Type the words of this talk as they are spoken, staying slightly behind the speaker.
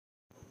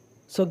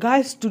So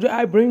guys, today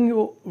I bring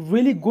you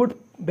really good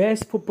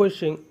base for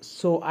pushing.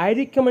 So I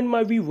recommend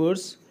my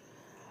viewers.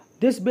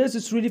 This base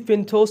is really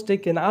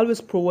fantastic and I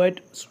always provide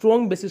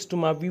strong bases to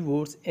my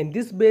viewers. And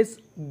this base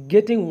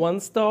getting 1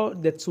 star.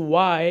 That's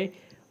why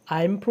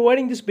I'm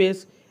providing this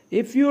base.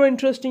 If you're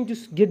interested to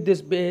get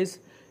this base,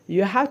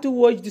 you have to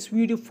watch this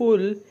video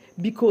full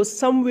because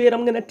somewhere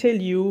I'm gonna tell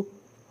you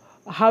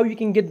how you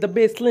can get the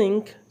base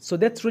link. So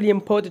that's really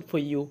important for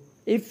you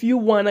if you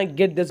wanna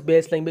get this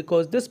base link,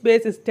 because this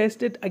base is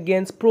tested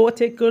against pro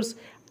attackers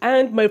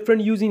and my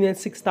friend using a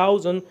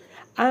 6000,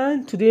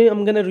 and today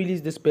I'm gonna release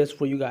this base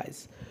for you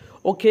guys.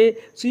 Okay,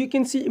 so you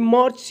can see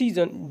March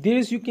season, there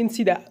is, you can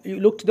see that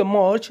you look to the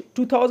March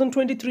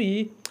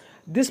 2023,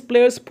 this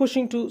player is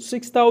pushing to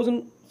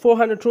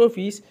 6400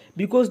 trophies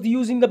because they're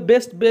using the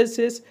best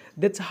bases.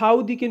 That's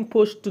how they can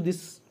push to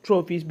these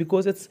trophies,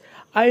 because it's,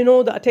 I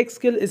know the attack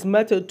skill is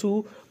matter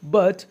too,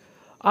 but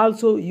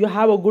also you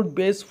have a good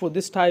base for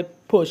this type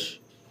push.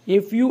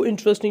 If you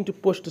interesting to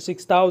push to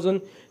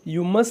 6000,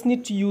 you must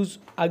need to use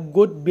a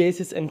good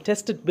basis and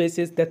tested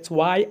basis. That's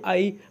why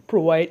I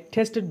provide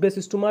tested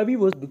basis to my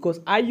viewers,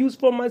 because I use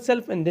for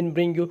myself and then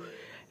bring you,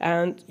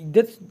 and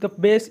that's the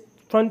base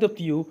front of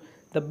you,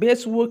 the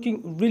base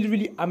working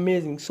really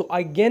amazing. So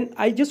again,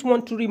 I just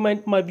want to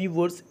remind my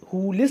viewers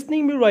who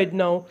listening me right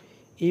now,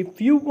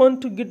 if you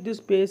want to get this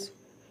base,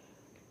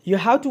 you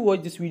have to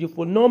watch this video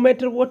for no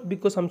matter what,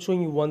 because I'm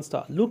showing you 1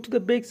 star. Look to the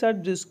back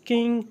side, this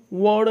king,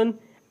 warden,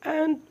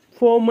 and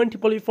 4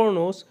 multiple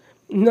infernos.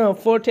 No,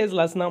 4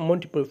 Teslas, now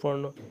multiple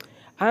inferno.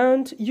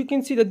 And you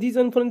can see that these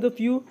in front of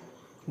you,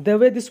 the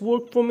way this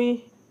worked for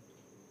me,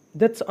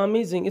 that's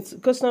amazing. It's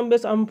custom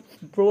base. I'm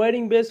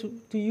providing base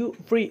to you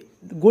free,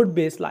 good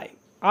base live.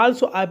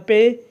 Also I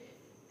pay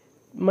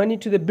money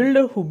to the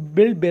builder who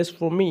build base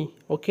for me.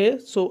 Okay,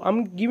 so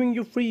I'm giving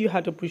you free. You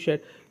have to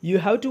appreciate, you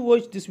have to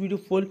watch this video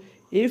full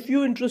if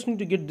you're interested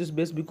to get this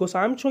base, because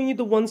I'm showing you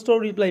the 1 star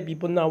reply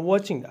people now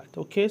watching that.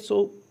 Okay,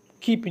 so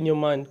keep in your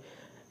mind,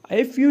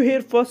 if you here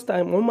first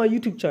time on my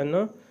YouTube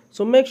channel,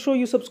 so make sure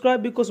you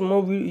subscribe, because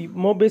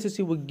more bases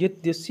you will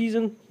get this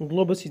season,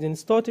 global season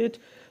started,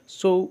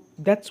 so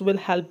that will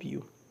help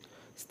you.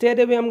 Straight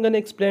away I'm gonna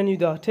explain you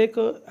the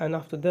attacker, and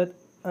after that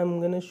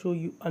I'm gonna show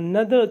you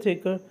another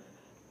attacker.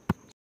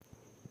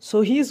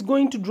 So he is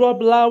going to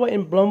drop lava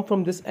and Blum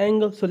from this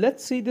angle. So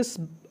let's see this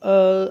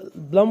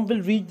Blum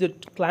will reach the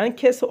client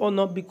castle or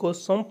not,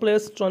 because some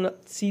players trying to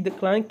see the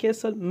client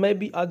castle.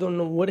 Maybe, I don't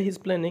know what he's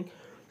planning.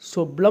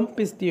 So Blum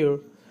is there.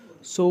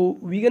 So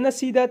we're gonna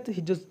see that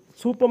he just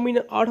super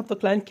minion out of the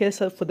client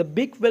castle for the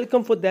big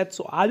welcome for that.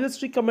 So I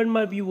always recommend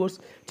my viewers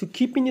to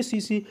keep in your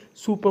CC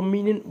super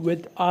minion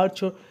with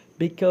archer,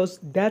 because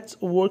that's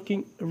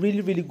working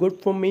really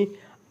good for me.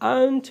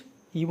 And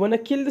you wanna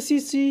kill the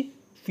CC,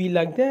 feel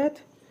like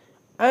that,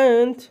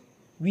 and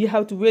we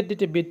have to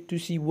wait a bit to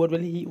see what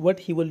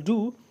he will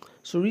do.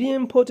 So really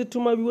important to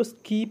my viewers,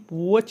 keep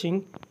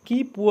watching,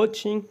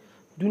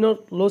 do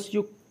not lose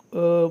your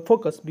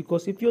focus,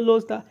 because if you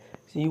lose that,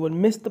 so you will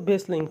miss the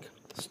base link.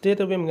 Straight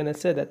away I'm gonna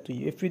say that to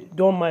you, if you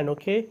don't mind.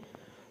 Okay,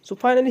 so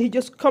finally he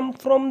just come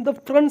from the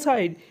front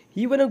side,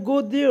 he wanna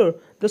go there,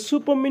 the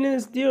super minion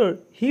is there,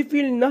 he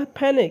feel not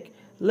panic.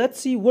 Let's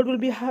see what will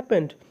be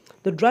happened.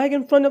 The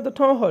dragon in front of the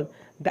town hall,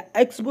 the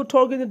expo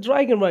target the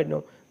dragon right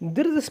now.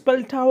 There is a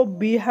spell tower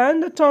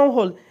behind the town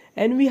hall,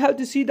 and we have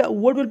to see that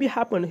what will be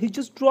happen. He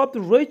just dropped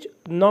the rage.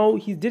 No,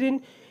 he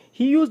didn't.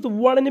 He used the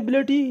warden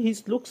ability. He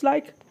looks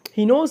like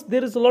he knows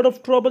there is a lot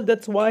of trouble.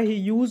 That's why he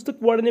used the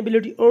warden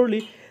ability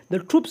early. The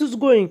troops is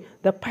going.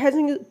 The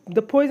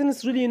poison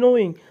is really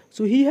annoying.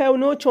 So he have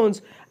no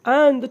chance.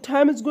 And the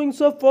time is going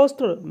so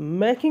faster,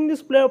 making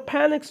this player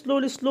panic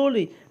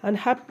slowly and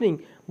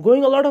happening.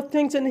 Going a lot of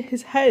things in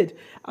his head,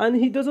 and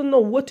he doesn't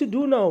know what to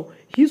do now.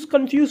 He's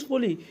confused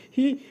fully.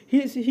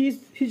 He's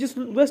just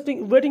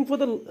waiting for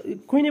the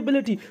queen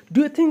ability.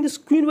 Do you think this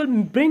queen will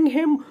bring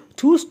him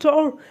 2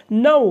 star?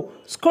 No.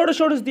 Scottish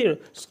shot is there.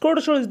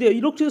 Scottish shot is there.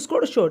 You look to the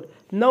Scottish shot.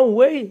 No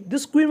way.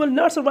 This queen will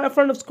not survive in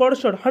front of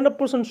Scottish shot.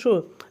 100%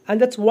 sure. And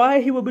that's why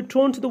he will be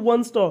thrown to the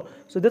 1 star.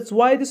 So that's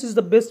why this is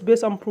the best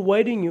base I'm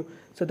providing you.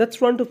 So that's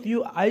front of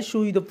you. I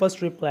show you the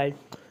first reply.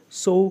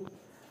 So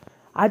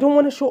I don't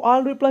want to show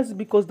all replies,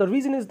 because the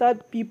reason is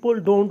that people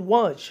don't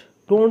watch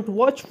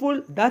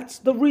full. That's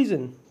the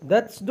reason.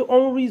 That's the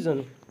only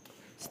reason.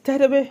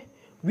 Straight away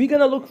we're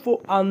gonna look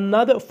for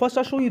another. First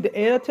I show you the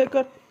air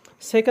attacker,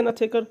 second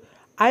attacker,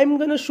 I'm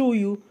gonna show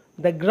you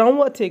the ground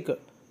attacker.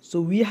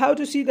 So we have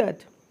to see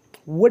that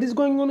what is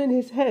going on in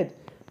his head,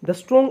 the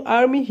strong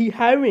army he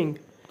hiring,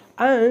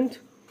 and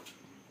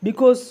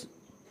because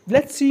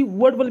let's see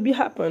what will be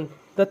happen.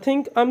 The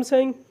thing I'm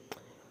saying,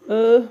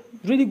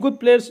 really good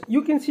players.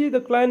 You can see the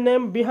client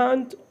name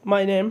behind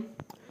my name.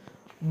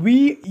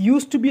 We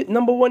used to be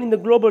 #1 in the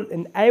global,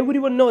 and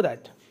everyone know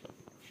that.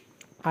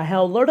 I have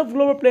a lot of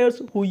global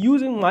players who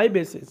using my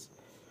bases.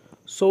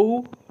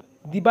 So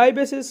the buy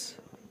bases,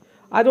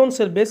 I don't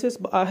sell bases,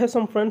 but I have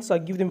some friends, I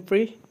give them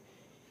free.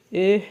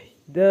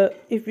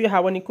 If you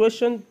have any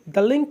question,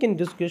 the link in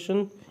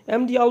description,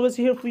 MD always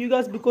here for you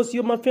guys because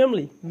you're my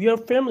family. We are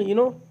family, you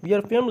know. We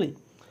are family.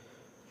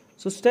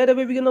 So straight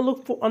away we're gonna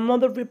look for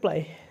another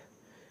reply.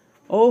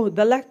 Oh,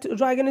 the elect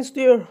dragon is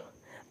there.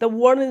 The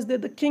warden is there.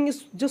 The king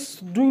is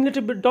just doing a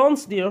little bit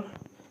dance there,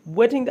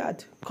 waiting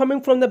that.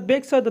 Coming from the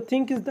backside, the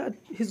thing is that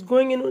he's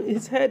going in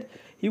his head.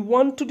 He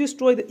want to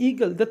destroy the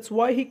eagle. That's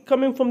why he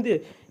coming from there.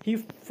 He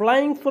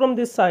flying from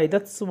this side.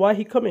 That's why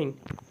he coming.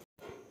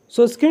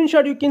 So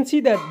screenshot, you can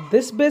see that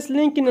this base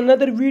link in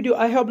another video.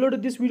 I have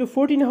uploaded this video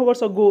 14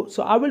 hours ago.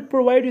 So I will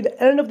provide you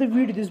the end of the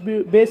video, this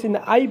base in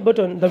the I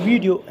button, the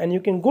video, and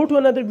you can go to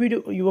another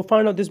video. You will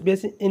find out this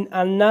base in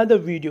another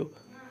video.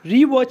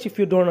 Rewatch if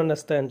you don't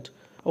understand.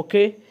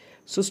 Okay,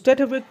 so straight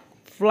away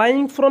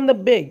flying from the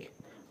big,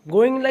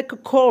 going like a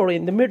core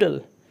in the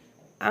middle,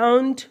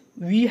 and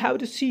we have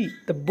to see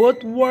the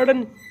both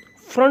warden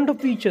front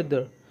of each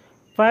other,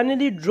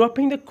 finally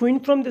dropping the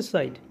queen from this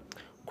side.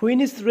 Queen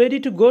is ready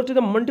to go to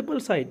the multiple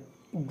side.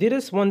 There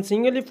is one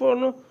single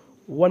inferno,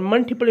 one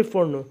multiple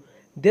inferno.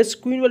 This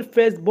queen will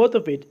face both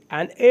of it,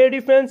 and air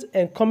defense,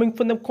 and coming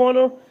from the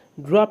corner,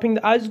 dropping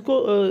the ice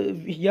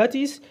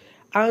yatis,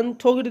 and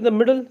target in the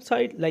middle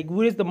side. Like,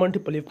 where is the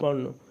multiple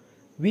inferno?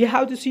 We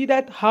have to see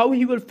that how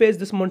he will face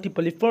this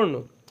multiple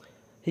inferno.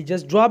 He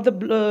just dropped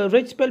the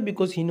rage spell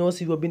because he knows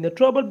he will be in the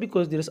trouble,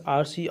 because there is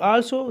RC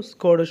also,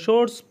 scored a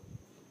short,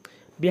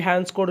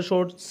 behind scored a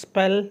short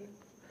spell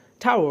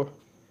tower.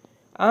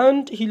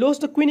 And he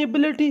lost the queen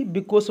ability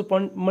because of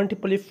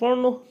multiple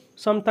inferno.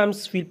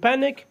 Sometimes feel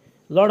panic,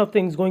 lot of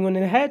things going on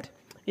in the head.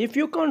 If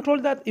you control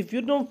that, if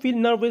you don't feel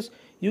nervous,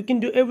 you can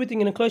do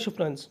everything in a Clash of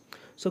Clans.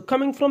 So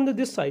coming from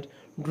this side,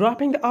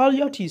 dropping the all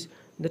yatis,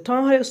 the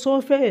town is so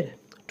fair,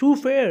 too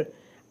fair,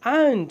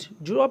 and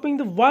dropping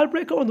the wall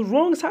breaker on the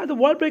wrong side. The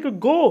wall breaker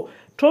go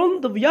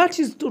turn the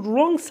yatis to the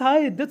wrong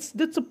side.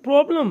 That's a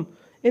problem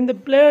in the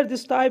player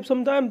this type.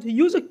 Sometimes he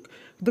use a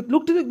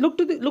look to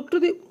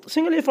the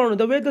single inferno,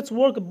 the way that's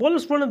work.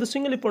 Bowler's front of the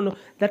single inferno,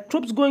 that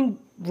troop's going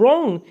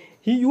wrong.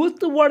 He used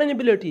the warden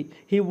ability.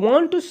 He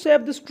want to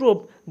save this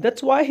troop.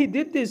 That's why he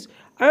did this.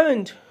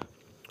 And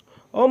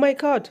oh my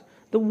god,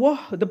 the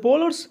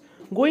bowler's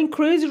going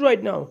crazy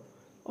right now.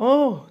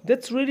 Oh,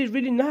 that's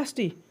really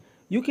nasty.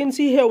 You can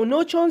see here,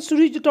 no chance to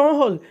reach the town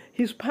hall.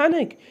 He's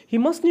panic. He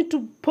must need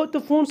to put the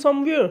phone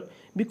somewhere,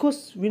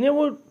 because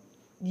whenever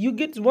you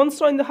get 1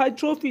 star in the high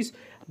trophies,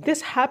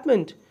 this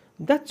happened.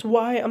 That's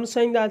why I'm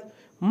saying that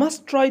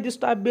must try this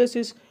type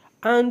basis,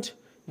 and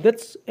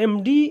that's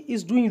MD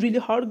is doing really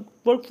hard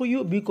work for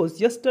you,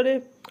 because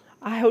yesterday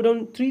I have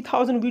done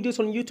 3,000 videos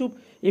on YouTube.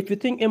 If you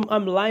think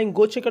I'm lying,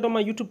 go check out on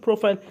my YouTube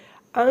profile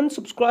and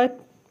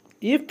subscribe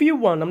if you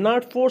want. I'm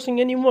not forcing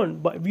anyone,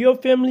 but we are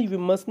family. We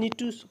must need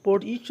to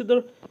support each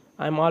other.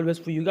 I'm always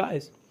for you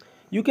guys.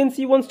 You can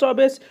see 1 star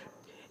base.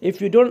 If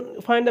you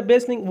don't find the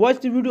best link, watch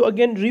the video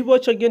again,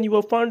 rewatch again, you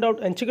will find out,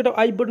 and check out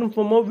I button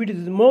for more videos.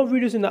 There's more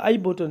videos in the I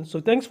button.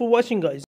 So thanks for watching, guys.